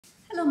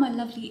Hello my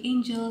lovely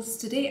angels.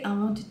 Today I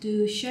wanted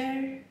to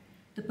share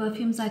the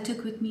perfumes I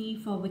took with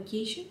me for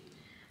vacation.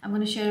 I'm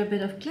going to share a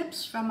bit of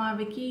clips from our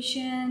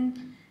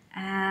vacation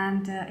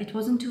and it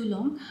wasn't too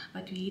long,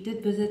 but we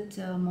did visit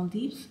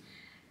Maldives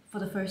for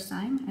the first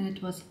time and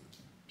it was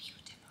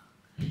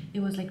beautiful. It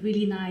was like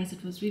really nice,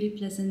 it was really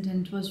pleasant,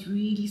 and it was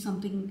really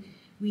something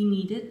we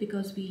needed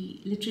because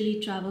we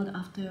literally traveled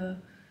after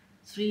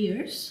 3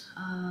 years.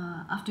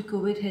 After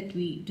COVID hit,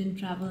 we didn't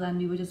travel and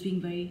we were just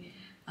being very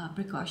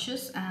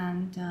precautious,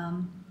 and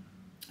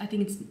I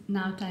think it's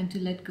now time to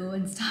let go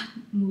and start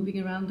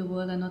moving around the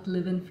world and not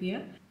live in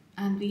fear.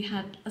 And we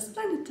had a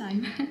splendid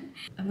time.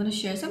 I'm going to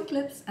share some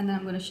clips and then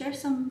I'm going to share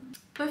some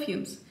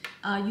perfumes.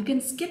 You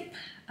can skip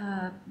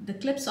the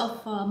clips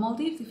of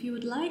Maldives if you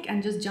would like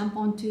and just jump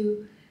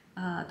onto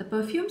the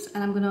perfumes,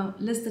 and I'm going to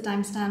list the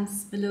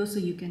timestamps below so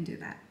you can do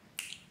that.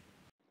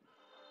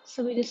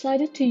 So we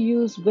decided to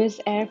use Wizz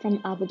Air from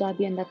Abu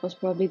Dhabi, and that was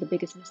probably the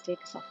biggest mistake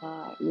of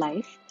our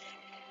life.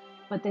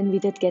 But then we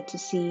did get to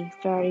see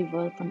Ferrari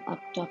World from up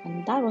top,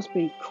 and that was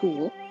pretty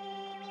cool.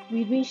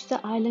 We reached the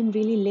island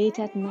really late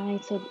at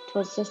night, so it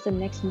was just the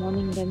next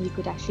morning when we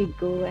could actually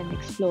go and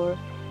explore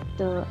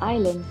the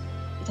island.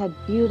 It had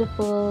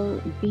beautiful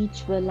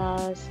beach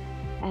villas,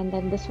 and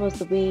then this was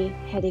the way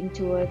heading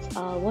towards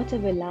our water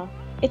villa.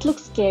 It looked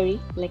scary,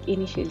 like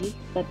initially,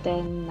 but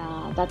then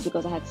that's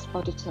because I had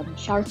spotted some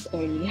sharks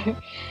earlier.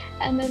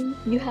 And then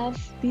you have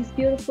these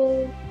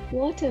beautiful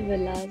water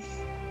villas.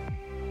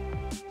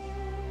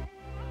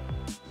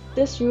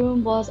 This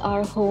room was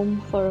our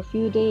home for a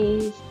few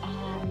days,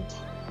 and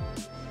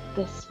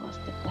this was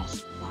the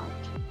best part.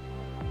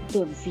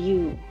 The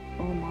view,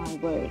 oh my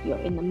word, you're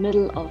in the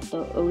middle of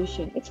the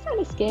ocean. It's kind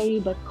of scary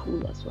but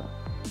cool as well.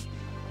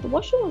 The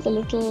washroom was a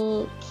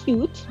little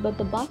cute, but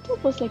the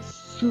bathtub was like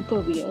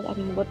super weird. I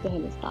mean, what the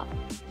hell is that?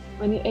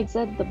 When you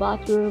exit the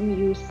bathroom,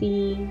 you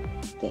see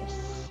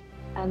this.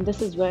 And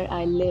this is where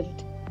I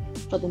lived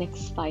for the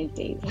next 5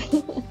 days.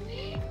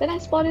 Then I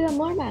spotted a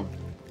merman.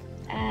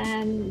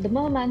 And the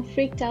merman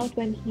freaked out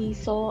when he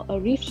saw a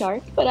reef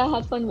shark, but I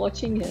had fun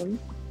watching him.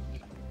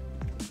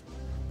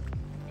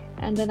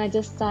 And then I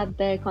just sat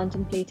there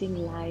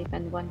contemplating life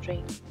and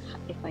wondering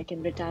if I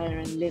can retire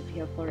and live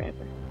here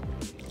forever.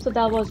 So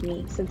that was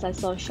me. Since I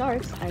saw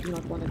sharks, I did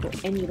not want to go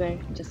anywhere,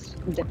 just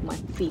dip my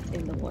feet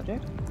in the water.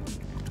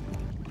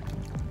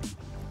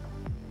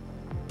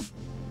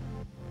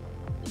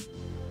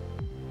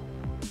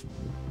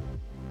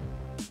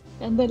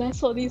 And then I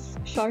saw these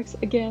sharks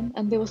again,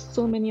 and there were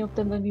so many of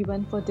them when we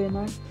went for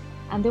dinner.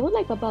 And they were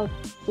like about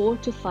 4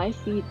 to 5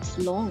 feet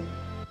long.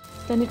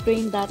 Then it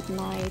rained that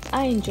night.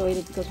 I enjoyed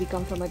it because we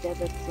come from a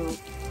desert, so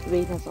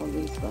rain is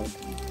always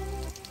welcome.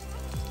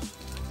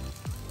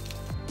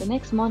 The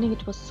next morning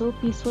it was so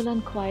peaceful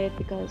and quiet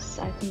because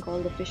I think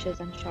all the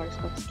fishes and sharks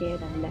got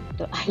scared and left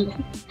the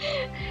island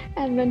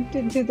and went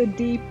into the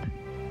deep.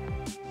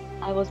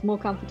 I was more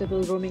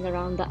comfortable roaming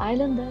around the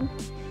island then,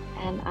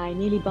 and I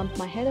nearly bumped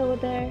my head over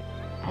there,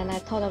 and I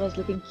thought I was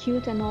looking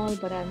cute and all,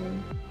 but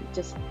I'm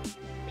just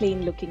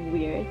plain looking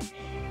weird.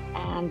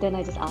 And then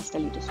I just asked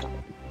Ali to stop.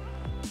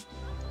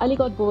 Ali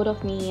got bored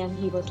of me and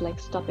he was like,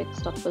 stop it,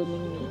 stop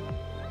filming me.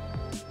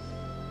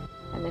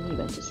 And then he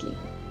went to sleep.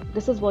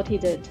 This is what he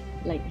did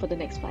like for the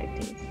next 5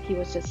 days. He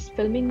was just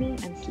filming me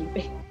and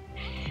sleeping.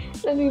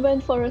 Then we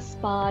went for a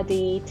spa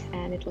date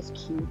and it was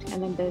cute.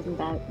 And then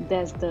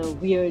there's the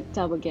weird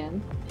tub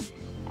again.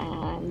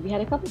 And we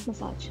had a couples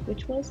massage,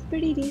 which was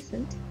pretty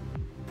decent.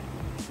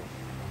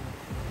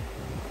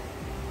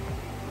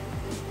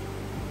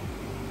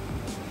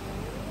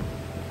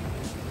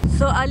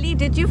 So Ali,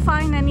 did you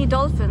find any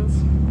dolphins?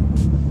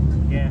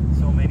 Yeah,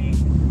 so many.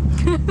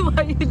 Why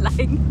are you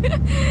lying?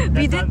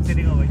 I'm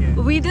sitting over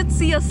here. We did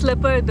see a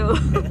slipper though.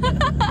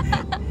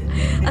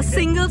 A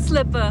single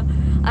slipper.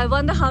 I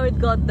wonder how it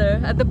got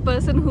there. And the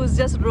person who's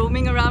just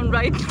roaming around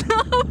right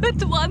now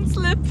with one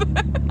slipper.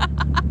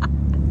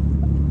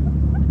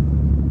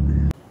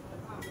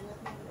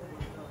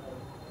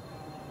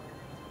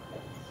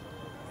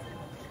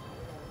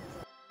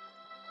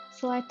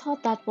 So I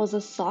thought that was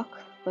a sock,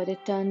 but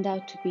it turned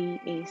out to be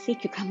a sea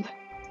cucumber.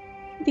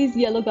 These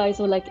yellow guys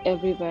were like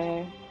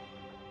everywhere.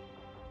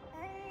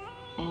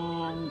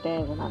 And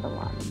there's another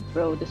one.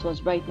 Bro, this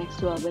was right next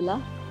to our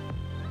villa.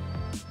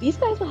 These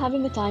guys were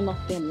having the time of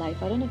their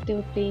life. I don't know if they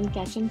were playing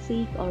catch and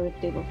seek or if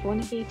they were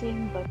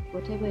fornicating, but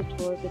whatever it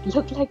was, it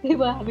looked like they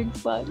were having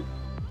fun.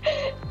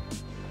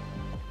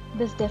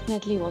 This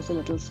definitely was a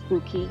little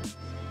spooky,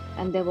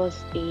 and there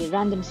was a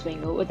random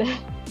swing over there.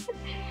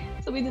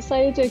 So we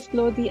decided to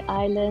explore the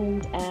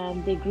island,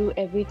 and they grew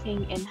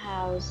everything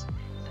in-house.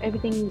 So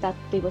everything that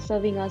they were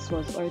serving us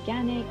was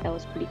organic. That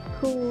was pretty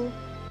cool.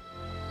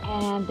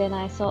 And then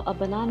I saw a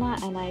banana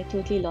and I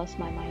totally lost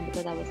my mind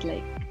because I was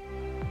like,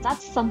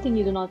 that's something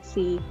you do not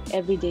see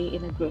every day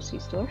in a grocery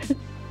store.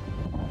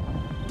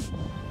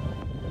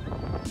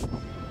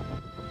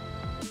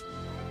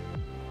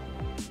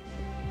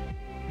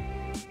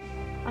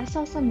 I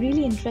saw some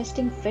really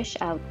interesting fish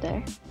out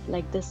there,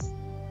 like this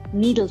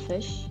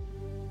needlefish.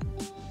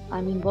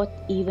 I mean,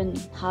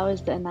 how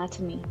is the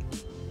anatomy?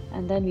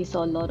 And then we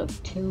saw a lot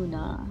of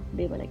tuna.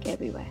 They were like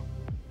everywhere.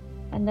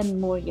 And then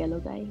more yellow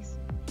guys.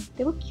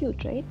 They were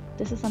cute, right?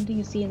 This is something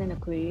you see in an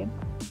aquarium.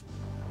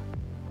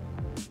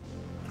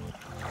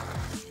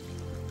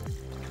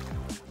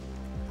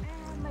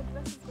 And my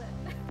dress is wet.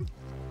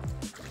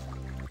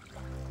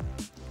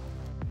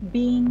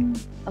 Being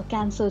a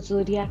Cancer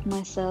zodiac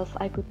myself,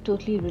 I could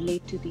totally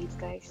relate to these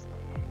guys.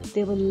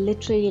 They were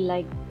literally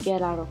like,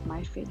 get out of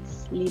my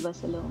face, leave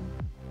us alone.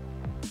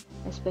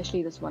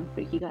 Especially this one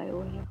freaky guy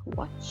over here.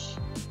 Watch.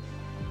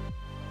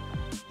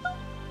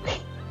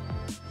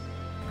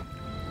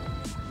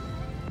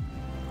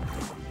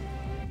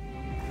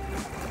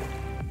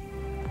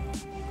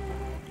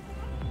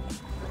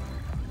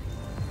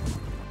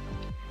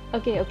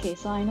 Okay,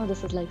 so I know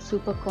this is like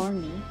super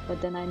corny,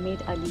 but then I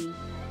made Ali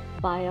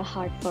buy a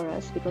heart for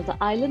us because the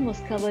island was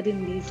covered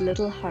in these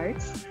little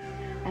hearts,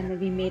 and then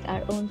we made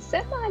our own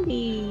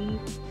Semali.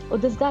 Oh,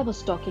 this guy was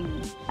stalking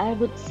me. I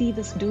would see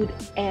this dude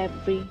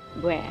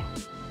everywhere.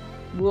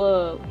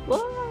 Whoa,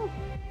 whoa!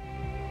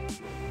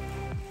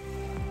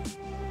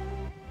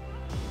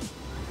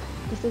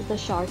 This is the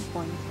shark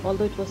point.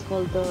 Although it was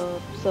called the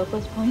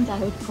surface point, I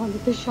would call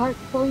it the shark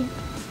point.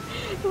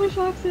 There were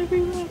sharks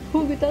everywhere.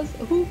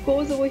 Who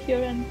goes over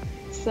here and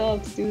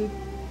surfs, dude?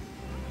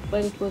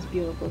 But it was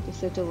beautiful to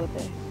sit over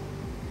there.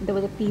 There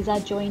was a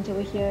pizza joint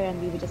over here,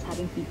 and we were just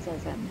having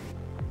pizzas. And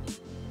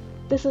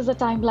this is the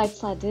time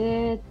lapse I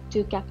did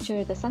to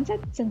capture the sunset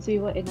since we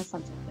were in a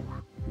sunset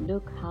villa.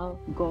 Look how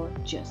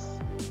gorgeous.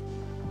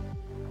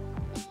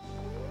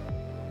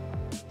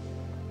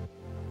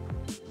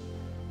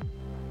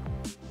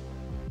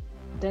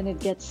 Then it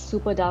gets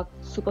super dark,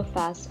 super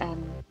fast,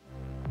 and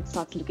it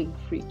starts looking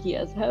freaky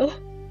as hell.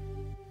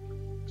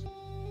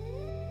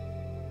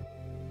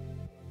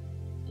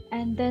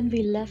 And then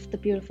we left the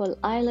beautiful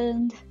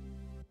island.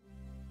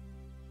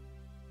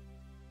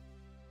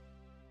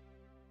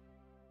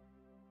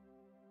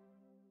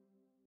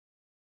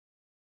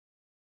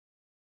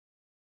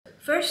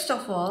 First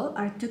of all,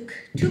 I took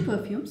 2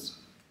 perfumes,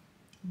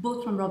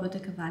 both from Roberto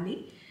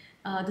Cavalli.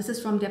 This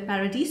is from their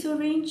Paradiso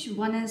range.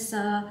 One is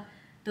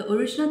the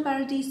original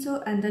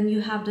Paradiso, and then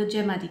you have the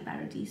Gemma Di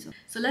Paradiso.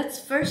 So let's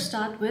first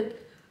start with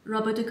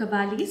Roberto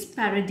Cavalli's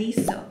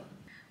Paradiso.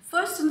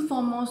 First and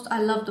foremost,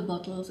 I love the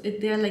bottles.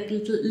 They're like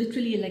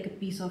literally like a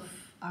piece of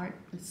art.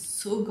 It's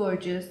so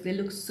gorgeous. They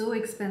look so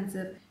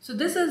expensive. So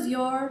this is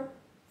your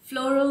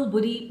floral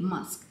woody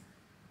musk,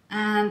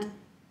 and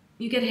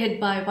you get hit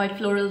by white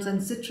florals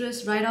and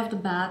citrus right off the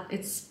bat.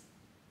 It's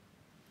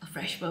a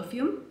fresh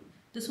perfume.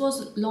 This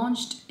was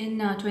launched in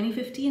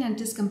 2015 and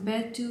it is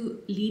compared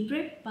to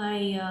Libre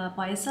by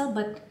YSL,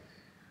 but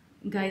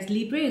guys,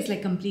 Libre is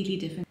like completely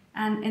different.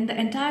 And in the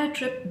entire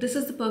trip, this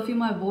is the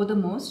perfume I wore the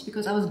most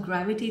because I was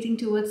gravitating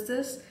towards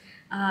this.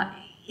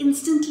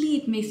 Instantly,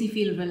 it makes me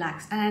feel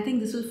relaxed, and I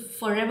think this will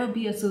forever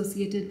be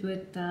associated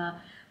with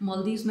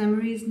Maldives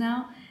memories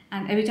now.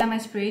 And every time I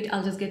spray it,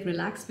 I'll just get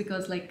relaxed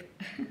because like,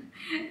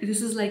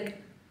 this is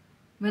like,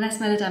 when I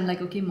smell it, I'm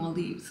like, okay,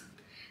 Maldives.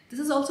 This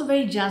is also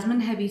very jasmine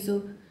heavy.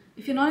 So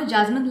if you're not a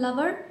jasmine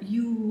lover,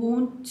 you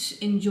won't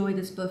enjoy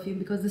this perfume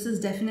because this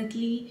is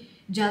definitely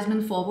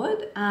jasmine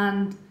forward,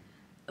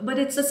 but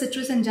it's a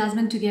citrus and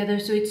jasmine together.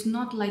 So it's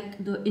not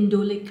like the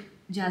indolic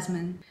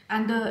jasmine.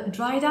 And the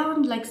dry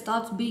down like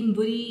starts being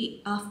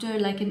woody after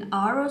like an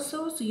hour or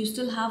so. So you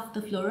still have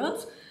the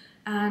florals,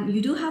 and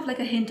you do have like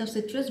a hint of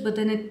citrus, but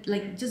then it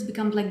like just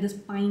becomes like this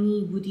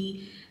piney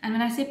woody. And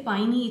when I say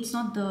piney, it's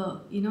not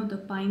the, you know, the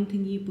pine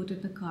thingy you put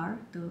in the car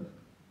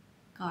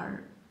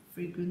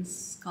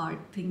fragrance card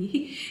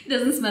thingy. It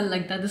doesn't smell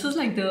like that. This is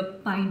like the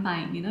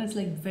pine, you know. It's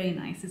like very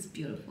nice. It's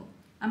beautiful.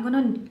 I'm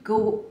gonna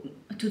go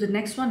to the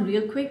next one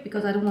real quick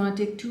because I don't want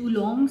to take too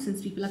long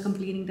since people are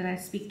complaining that I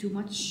speak too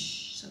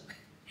much.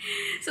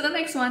 So the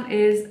next one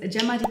is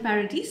Gemma Di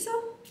Paradiso.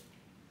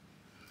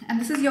 And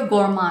this is your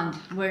gourmand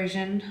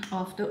version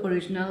of the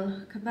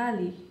original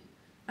Cavalli.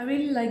 I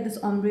really like this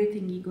ombre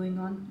thingy going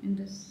on in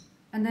this.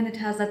 And then it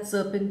has that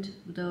serpent,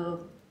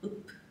 don't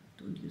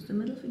use the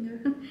middle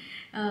finger.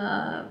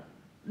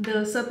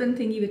 The serpent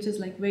thingy, which is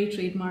like very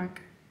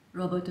trademark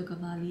Roberto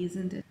Cavalli,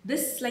 isn't it?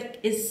 This like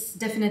is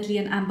definitely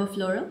an amber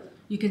floral.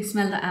 You can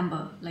smell the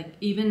amber, like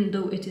even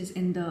though it is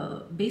in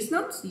the base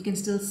notes, you can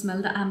still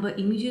smell the amber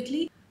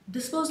immediately.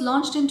 This was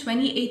launched in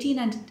 2018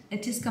 and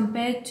it is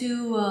compared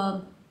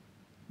to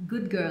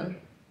Good Girl.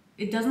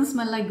 It doesn't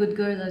smell like Good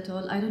Girl at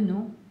all. I don't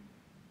know.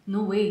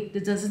 No way.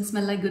 This doesn't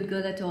smell like Good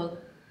Girl at all.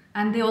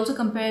 And they also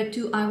compare it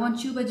to I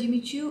Want You by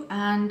Jimmy Choo,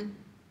 and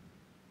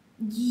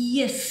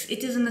yes,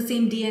 it is in the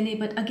same DNA,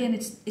 but again,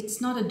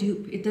 it's not a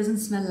dupe. It doesn't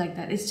smell like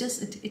that. It's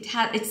just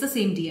it's the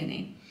same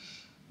DNA.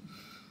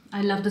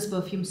 I love this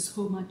perfume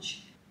so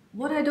much.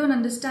 What I don't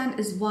understand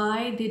is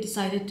why they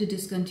decided to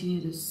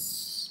discontinue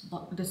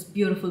this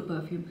beautiful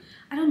perfume.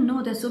 I don't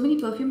know. There's so many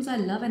perfumes I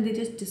love and they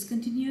just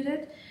discontinued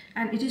it.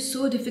 And it is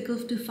so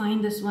difficult to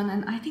find this one,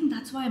 and I think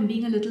that's why I'm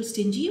being a little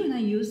stingy when I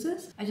use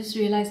this. I just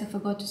realized I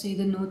forgot to say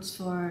the notes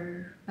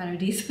for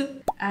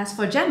Paradiso. As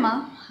for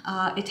Gemma,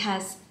 it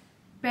has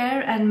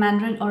pear and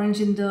mandarin orange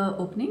in the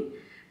opening,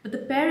 But the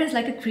pear is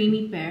like a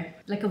creamy pear,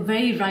 like a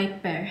very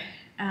ripe pear.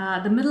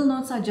 The middle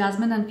notes are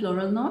jasmine and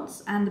floral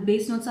notes, and the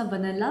base notes are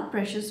vanilla,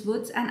 precious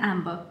woods, and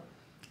amber.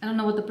 I don't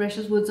know what the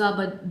precious woods are,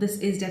 but this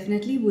is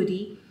definitely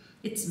woody.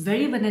 It's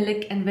very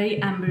vanillic and very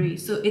ambery.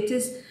 So it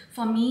is,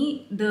 for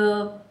me,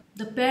 the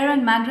pear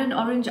and mandarin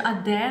orange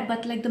are there,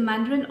 but like the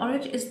mandarin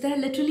orange is there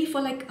literally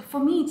for like, for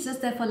me, it's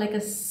just there for like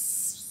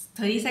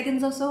 30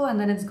 seconds or so, and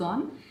then it's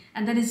gone.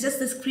 And then it's just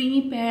this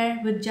creamy pear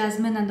with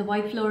jasmine and the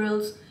white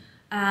florals,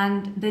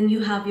 and then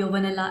you have your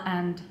vanilla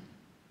and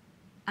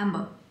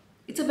amber.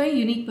 It's a very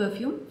unique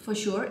perfume for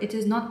sure. It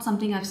is not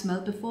something I've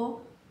smelled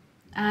before.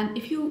 And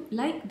if you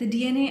like the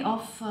DNA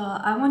of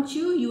I Want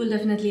You, you will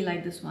definitely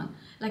like this one.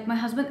 Like my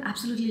husband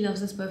absolutely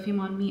loves this perfume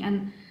on me,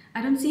 and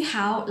I don't see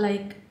how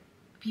like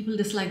people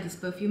dislike this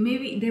perfume.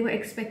 Maybe they were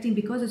expecting,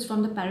 because it's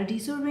from the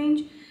Paradiso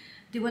range,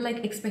 they were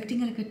like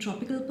expecting like a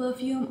tropical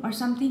perfume or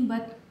something,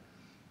 but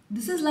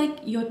this is like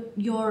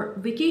your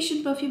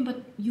vacation perfume,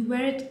 but you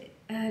wear it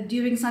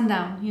during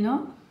sundown, you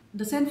know.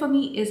 The scent for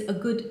me is a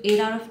good 8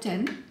 out of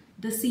 10.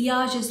 The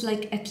sillage is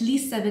like at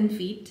least 7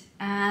 feet,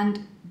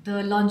 and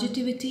the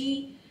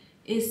longevity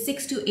is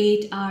 6 to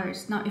 8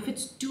 hours. Now, if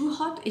it's too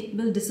hot, it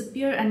will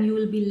disappear and you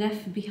will be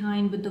left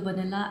behind with the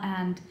vanilla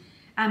and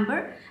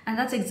amber. And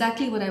that's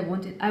exactly what I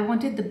wanted. I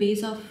wanted the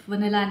base of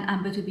vanilla and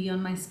amber to be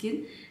on my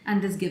skin,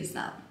 and this gives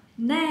that.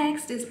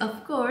 Next is,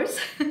 of course,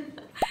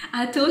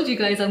 I told you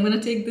guys I'm going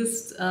to take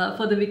this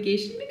for the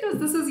vacation, because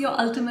this is your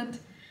ultimate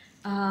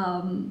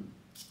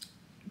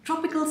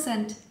tropical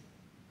scent.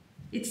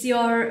 It's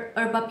your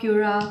herba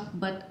pura,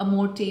 but a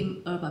more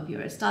tame herba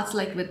pura. It starts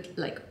like with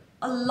like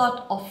a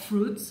lot of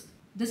fruits.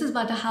 This is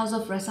by the house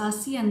of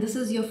Rasasi, and this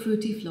is your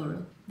fruity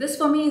floral. This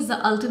for me is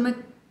the ultimate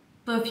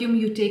perfume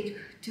you take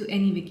to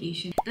any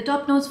vacation. The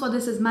top notes for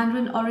this is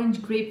mandarin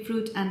orange,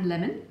 grapefruit, and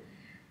lemon.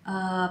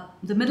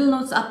 The middle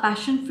notes are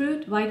passion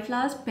fruit, white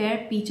flowers,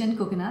 pear, peach, and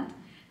coconut.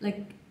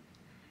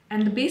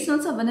 And the base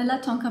notes are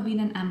vanilla, tonka bean,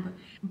 and amber.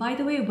 By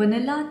the way,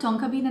 vanilla,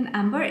 tonka bean, and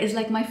amber is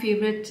like my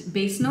favorite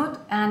base note.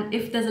 And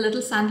if there's a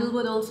little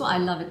sandalwood also, I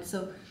love it.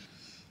 So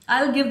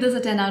I'll give this a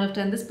 10 out of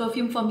 10. This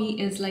perfume for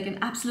me is like an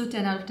absolute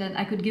 10 out of 10.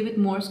 I could give it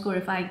more score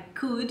if I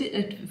could,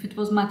 if it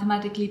was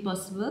mathematically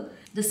possible.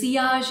 The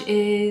sillage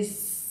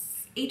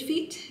is 8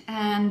 feet,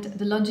 and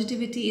the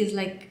longevity is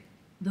like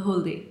the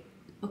whole day.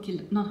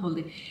 Okay, not whole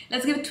day.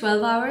 Let's give it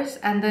 12 hours,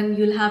 and then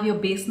you'll have your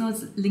base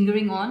notes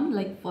lingering on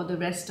like for the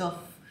rest of,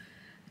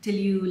 till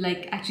you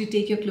like actually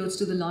take your clothes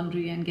to the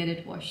laundry and get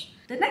it washed.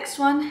 The next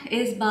one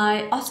is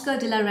by Oscar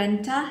de la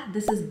Renta.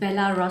 This is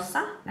Bella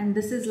Rosa, and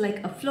this is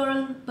like a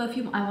floral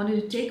perfume I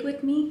wanted to take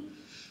with me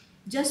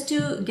just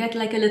to get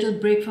like a little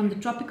break from the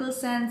tropical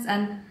scents,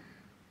 and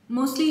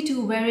mostly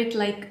to wear it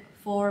like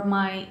for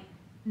my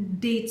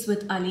dates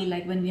with Ali,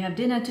 like when we have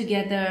dinner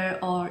together,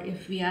 or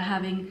if we are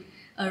having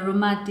a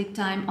romantic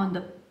time on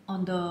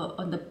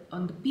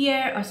the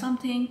pier or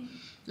something.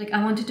 Like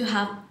I wanted to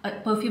have a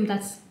perfume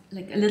that's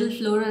like a little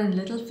floral and a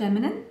little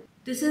feminine.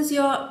 This is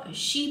your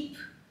sheep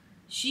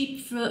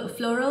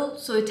floral,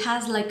 so it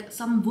has like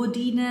some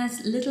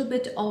woodiness, little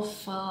bit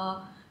of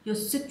your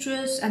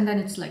citrus, and then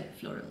it's like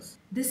florals.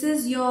 This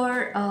is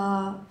your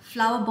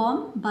Flower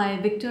Bomb by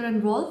Viktor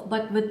and Rolf,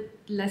 but with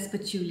less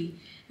patchouli.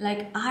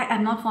 Like I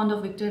am not fond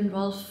of Viktor and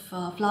Rolf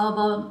Flower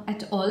Bomb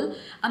at all.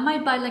 I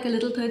might buy like a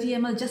little 30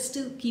 ml just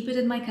to keep it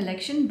in my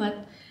collection,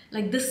 but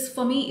like this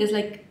for me is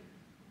like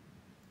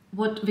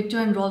what Viktor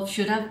and Rolf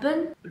should have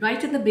been.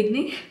 Right in the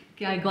beginning,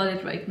 okay, I got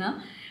it right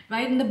now.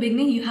 Right in the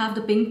beginning, you have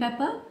the pink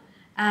pepper,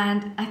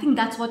 and I think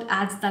that's what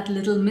adds that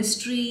little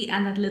mystery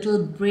and that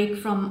little break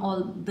from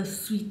all the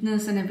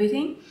sweetness and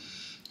everything.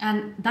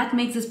 And that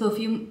makes this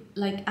perfume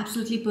like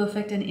absolutely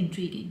perfect and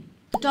intriguing.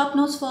 The top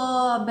notes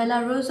for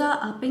Bella Rosa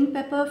are pink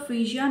pepper,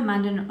 freesia, and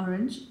mandarin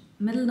orange.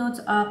 Middle notes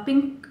are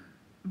pink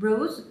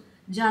rose,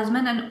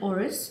 jasmine, and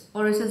orris.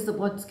 Orris is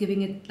what's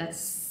giving it that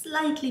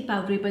slightly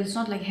powdery, but it's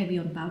not like heavy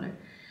on powder.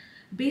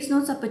 Base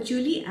notes are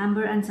patchouli,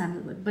 amber, and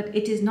sandalwood, but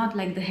it is not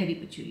like the heavy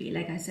patchouli,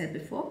 like I said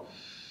before.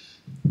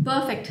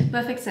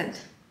 Perfect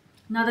scent.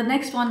 Now the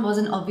next one was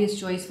an obvious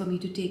choice for me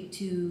to take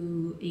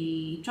to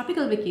a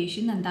tropical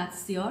vacation, and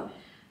that's your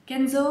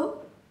Kenzo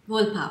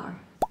World Power.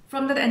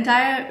 From that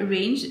entire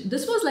range,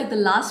 this was like the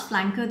last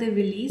flanker they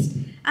released,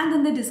 and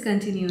then they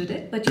discontinued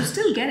it, but you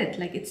still get it,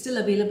 like it's still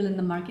available in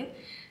the market.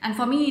 And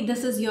for me,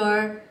 this is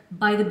your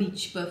by the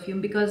beach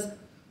perfume, because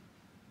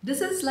this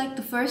is like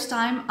the first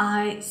time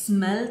I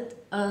smelled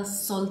a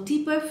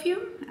salty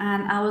perfume,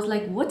 and I was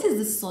like, what is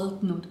this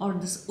salt note or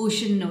this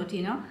ocean note,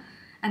 you know?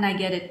 And I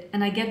get it,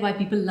 and I get why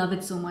people love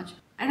it so much.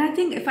 And I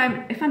think if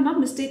I'm not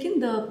mistaken,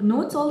 the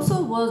notes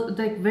also was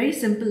like very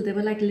simple. They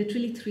were like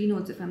literally 3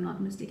 notes if I'm not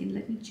mistaken.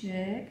 Let me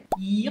check.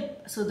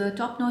 Yep. So the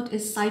top note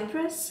is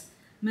cypress,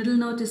 middle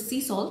note is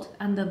sea salt,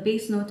 and the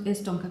base note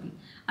is tonka bean.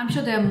 I'm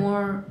sure there are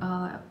more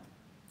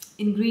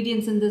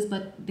ingredients in this,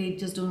 but they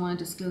just don't want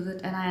to disclose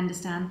it, and I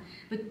understand.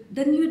 But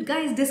then you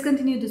guys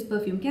discontinued this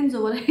perfume.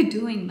 Kenzo, what are you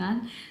doing,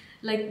 man?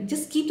 Like,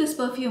 just keep this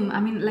perfume.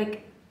 I mean,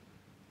 like,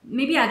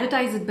 maybe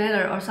advertise it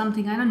better or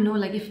something. I don't know.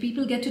 Like, if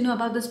people get to know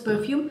about this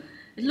perfume,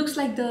 it looks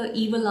like the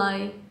evil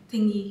eye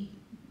thingy.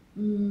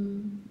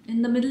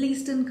 In the Middle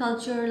Eastern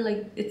culture,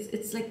 like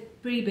it's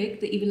like pretty big,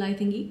 the evil eye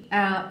thingy.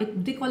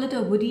 They call it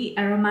a woody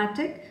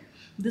aromatic.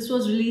 This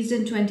was released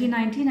in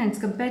 2019 and it's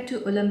compared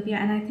to Olympia,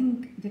 and I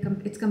think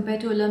it's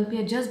compared to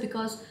Olympia just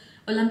because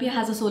Olympia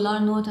has a solar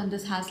note and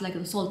this has like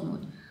a salt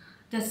note.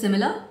 They're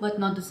similar but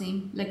not the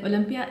same. Like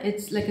Olympia,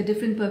 it's like a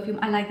different perfume.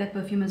 I like that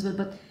perfume as well,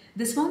 but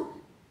this one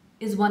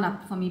is one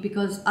up for me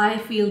because I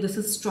feel this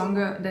is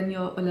stronger than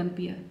your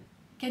Olympia.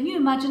 Can you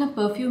imagine a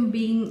perfume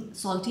being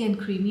salty and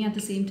creamy at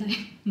the same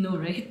time? No,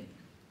 right?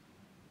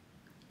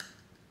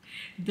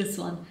 This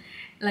one,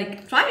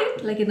 like try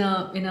it like in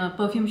a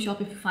perfume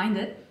shop if you find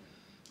it.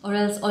 Or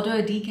else order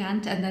a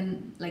decant, and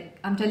then like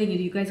I'm telling you,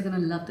 you guys are gonna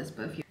love this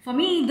perfume. For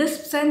me,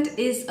 this scent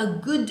is a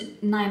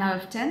good 9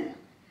 out of 10.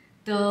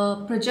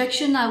 The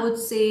projection, I would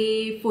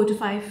say 4 to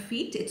 5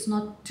 feet. It's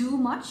not too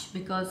much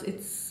because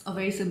it's a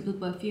very simple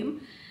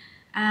perfume.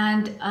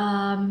 And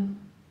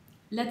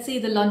let's say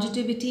the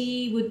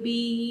longevity would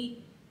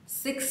be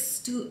 6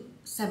 to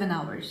 7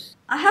 hours.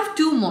 I have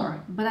 2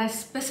 more, but I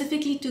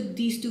specifically took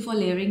these 2 for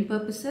layering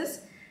purposes.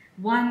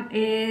 One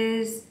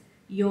is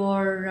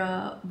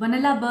your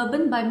Vanilla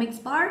Bourbon by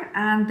Mixbar,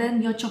 and then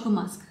your Choco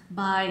Musk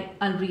by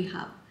Al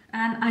Rehab.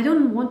 And I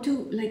don't want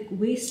to like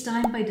waste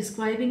time by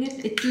describing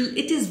it.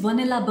 It is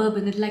Vanilla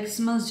Bourbon. It like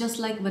smells just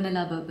like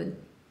Vanilla Bourbon.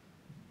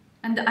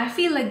 And I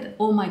feel like,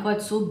 oh my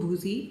god, so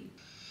boozy.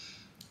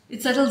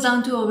 It settles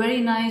down to a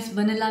very nice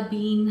vanilla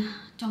bean,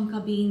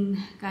 tonka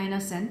bean kind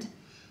of scent.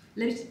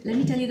 Let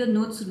me tell you the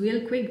notes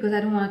real quick because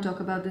I don't want to talk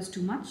about this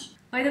too much.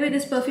 By the way,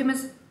 this perfume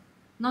is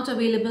not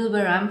available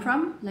where I'm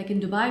from. Like in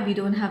Dubai, we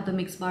don't have the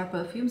Mixbar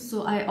perfumes,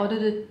 so I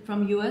ordered it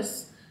from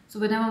US. So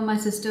whenever my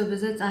sister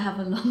visits, I have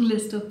a long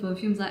list of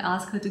perfumes I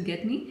ask her to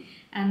get me,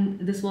 and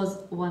this was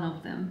one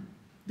of them.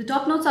 The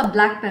top notes are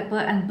black pepper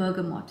and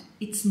bergamot.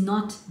 It's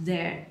not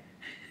there.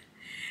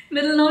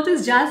 Middle note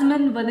is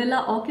jasmine,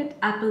 vanilla, orchid,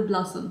 apple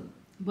blossom.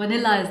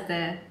 Vanilla is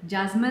there.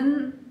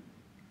 Jasmine,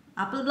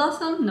 apple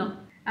blossom? No.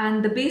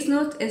 And the base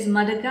note is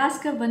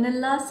Madagascar,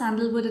 vanilla,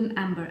 sandalwood and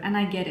amber, and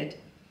I get it.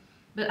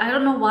 But I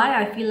don't know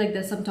why I feel like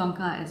there's some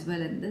tonka as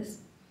well in this.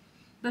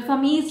 But for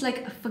me, it's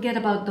like, forget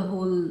about the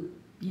whole,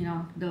 you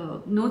know,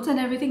 the notes and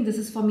everything. This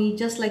is for me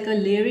just like a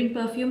layering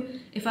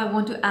perfume if I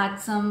want to add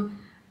some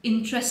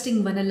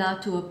interesting vanilla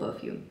to a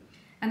perfume.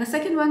 And the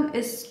second one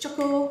is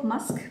Choco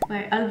Musk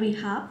by Al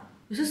Rehab.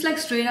 This is like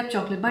straight up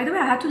chocolate. By the way,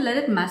 I had to let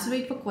it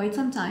macerate for quite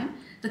some time.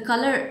 The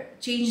color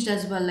changed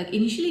as well. Like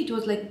initially it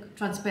was like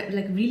transparent,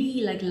 like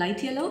really like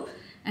light yellow.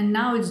 And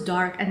now it's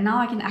dark, and now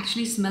I can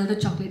actually smell the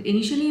chocolate.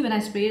 Initially when I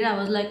sprayed it, I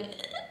was like,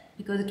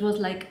 because it was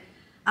like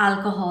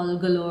alcohol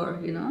galore,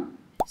 you know.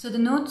 So the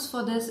notes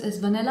for this is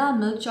vanilla,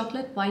 milk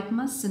chocolate, white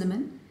musk,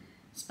 cinnamon.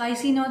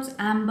 Spicy notes,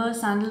 amber,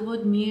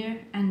 sandalwood, myrrh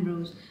and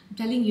rose. I'm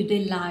telling you,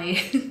 they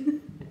lie.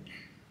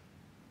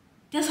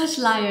 They're such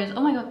liars. Oh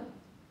my god.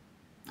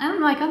 I don't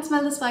know, I can't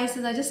smell the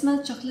spices. I just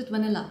smell chocolate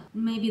vanilla.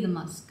 Maybe the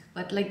musk,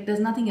 but like there's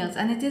nothing else.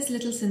 And it is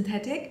little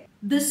synthetic.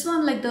 This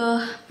one, like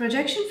the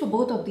projection for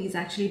both of these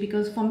actually,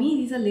 because for me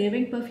these are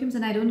layering perfumes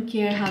and I don't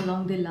care how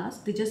long they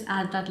last. They just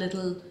add that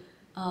little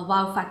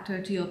wow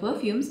factor to your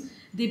perfumes.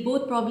 They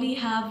both probably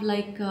have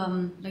like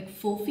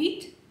 4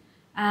 feet,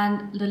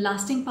 and the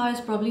lasting power is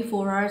probably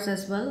 4 hours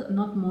as well,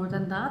 not more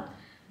than that.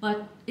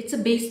 But it's a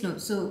base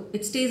note, so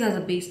it stays as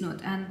a base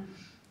note. And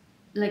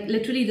like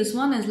literally this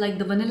one is like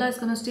the vanilla is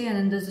gonna stay, and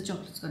then there's the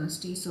chocolate's gonna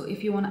stay. So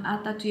if you want to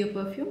add that to your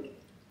perfume.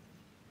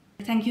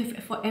 Thank you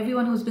for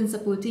everyone who's been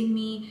supporting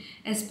me,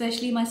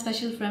 especially my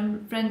special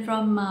friend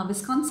from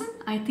Wisconsin.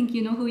 I think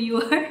you know who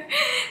you are.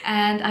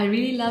 And I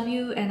really love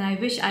you, and I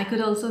wish I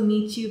could also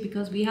meet you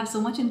because we have so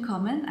much in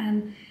common,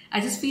 and I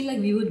just feel like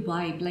we would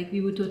vibe, like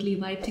we would totally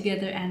vibe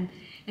together. And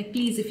like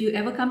please, if you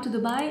ever come to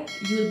Dubai,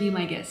 you will be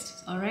my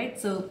guest. Alright,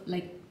 so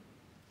like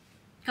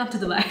come to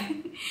Dubai.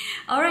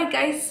 Alright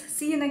guys,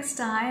 see you next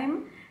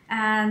time,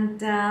 and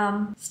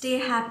stay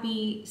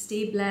happy,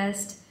 stay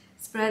blessed,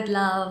 spread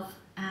love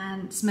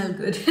and smell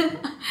good.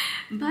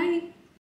 Bye.